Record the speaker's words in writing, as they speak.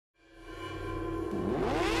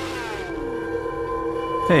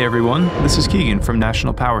Hey everyone, this is Keegan from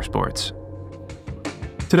National Powersports.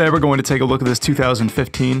 Today we're going to take a look at this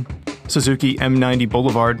 2015 Suzuki M90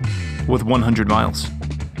 Boulevard with 100 miles.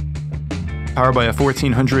 Powered by a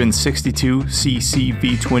 1462cc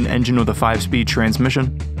V-twin engine with a 5-speed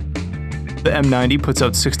transmission, the M90 puts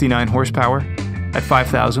out 69 horsepower at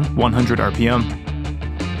 5,100 RPM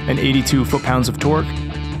and 82 foot-pounds of torque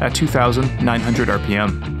at 2,900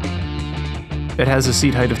 RPM. It has a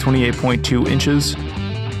seat height of 28.2 inches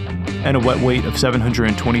and a wet weight of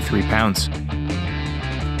 723 pounds.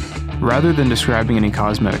 Rather than describing any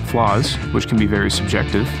cosmetic flaws, which can be very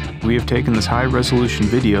subjective, we have taken this high-resolution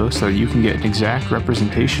video so that you can get an exact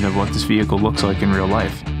representation of what this vehicle looks like in real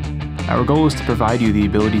life. Our goal is to provide you the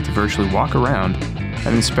ability to virtually walk around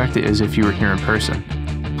and inspect it as if you were here in person.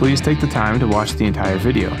 Please take the time to watch the entire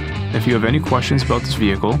video. If you have any questions about this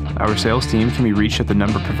vehicle, our sales team can be reached at the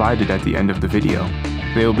number provided at the end of the video.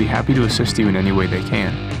 They will be happy to assist you in any way they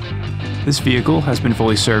can. This vehicle has been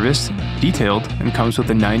fully serviced, detailed, and comes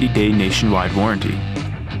with a 90-day nationwide warranty.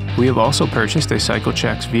 We have also purchased a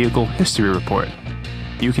CycleCheck's Vehicle History Report.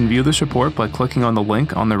 You can view this report by clicking on the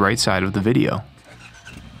link on the right side of the video.